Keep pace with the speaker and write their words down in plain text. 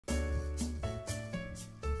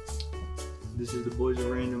This is the Boys of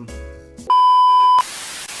Random.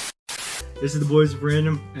 This is the Boys of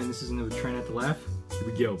Random, and this is another Try Not to Laugh. Here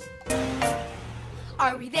we go.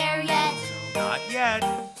 Are we there yet? Not yet.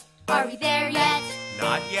 Are we there yet?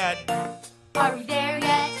 Not yet. Are we there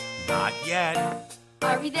yet? Not yet.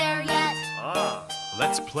 Are we there yet?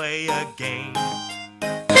 Let's play a game.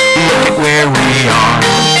 Where we are.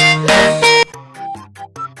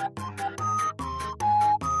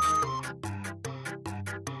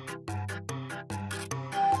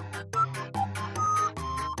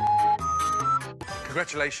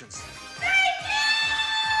 Congratulations.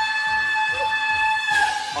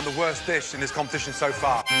 On the worst dish in this competition so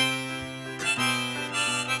far.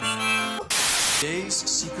 Today's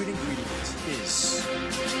secret ingredient is...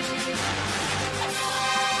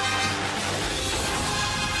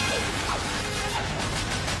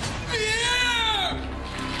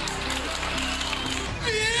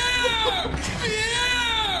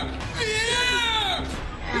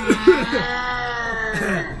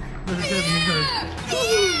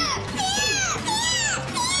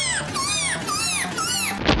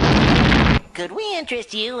 Could we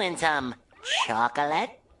interest you in some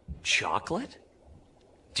chocolate? Chocolate?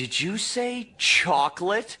 Did you say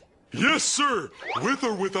chocolate? Yes, sir. With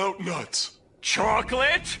or without nuts.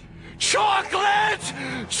 Chocolate? Chocolate!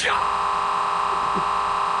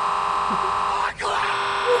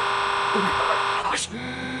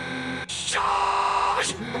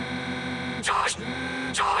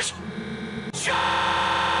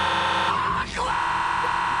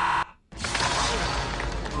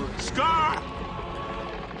 Scar!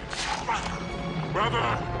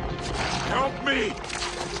 Brother, help me!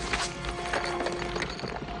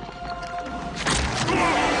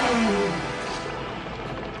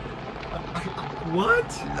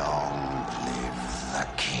 What? Long live the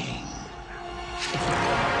king.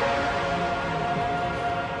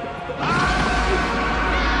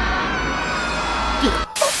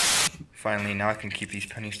 Finally, now I can keep these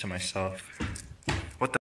pennies to myself.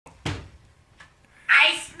 What the?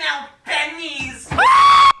 I smell pennies!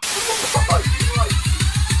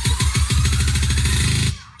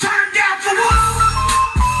 Turn down for what?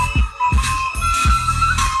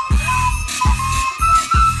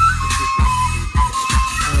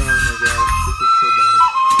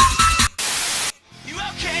 You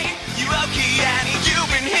okay? You okay, Annie? You've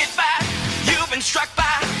been hit by, you've been struck by,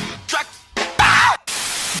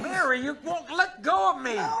 Mary, you won't let go of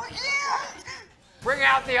me! Oh, yeah. Bring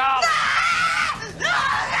out the olive!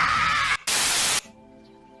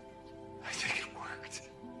 I think it worked.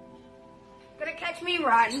 Gonna catch me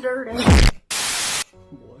rotten dirty. What?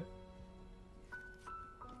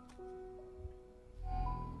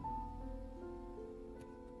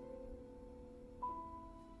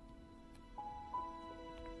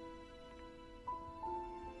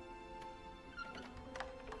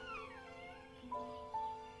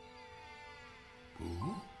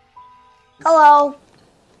 Hello.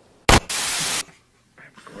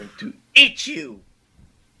 I'm going to eat you!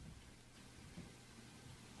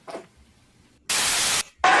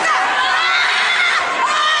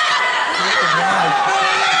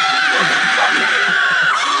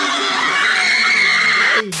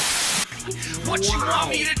 What you want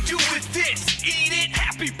me to do with this? Eat it?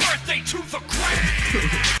 Happy birthday to the crown!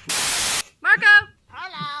 Marco.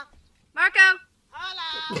 Hello. Marco.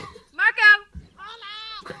 Hello. Marco.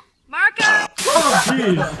 Hello. Marco. Oh,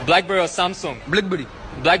 jeez. BlackBerry or Samsung? BlackBerry.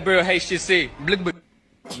 BlackBerry or HTC? BlackBerry.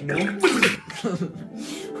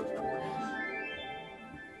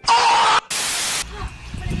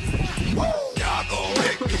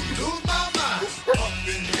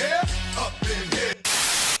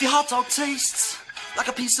 Your hot dog tastes like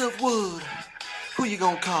a piece of wood. Who you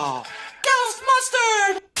gonna call? Ghost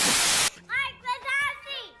Mustard! Hi,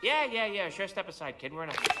 Gladassi. Yeah, sure, step aside, kid. We're in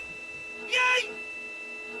a...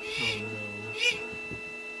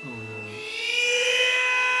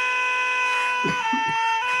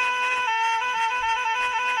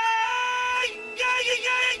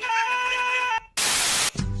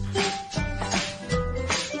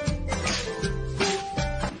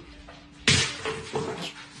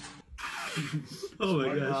 Oh my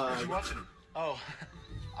gosh. What you watching? Oh,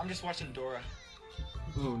 I'm just watching Dora.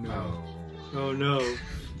 Oh no. Oh no.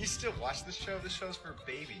 You still watch this show? This show's for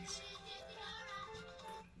babies.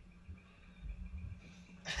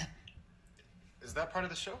 Is that part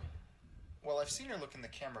of the show? Well, I've seen her look in the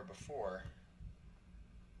camera before.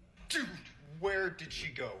 Dude, where did she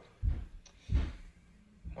go?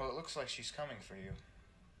 Well, it looks like she's coming for you.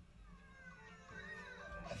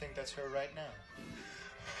 I think that's her right now.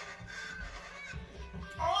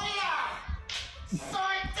 Hola!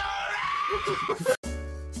 Soy Dora!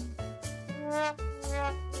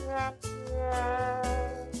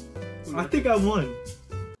 I think I won.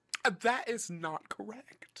 That is not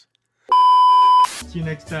correct. See you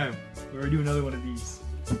next time, where we do another one of these.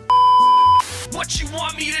 What you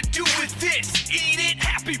want me to do with this? Eat it?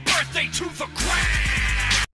 Happy birthday to the crown!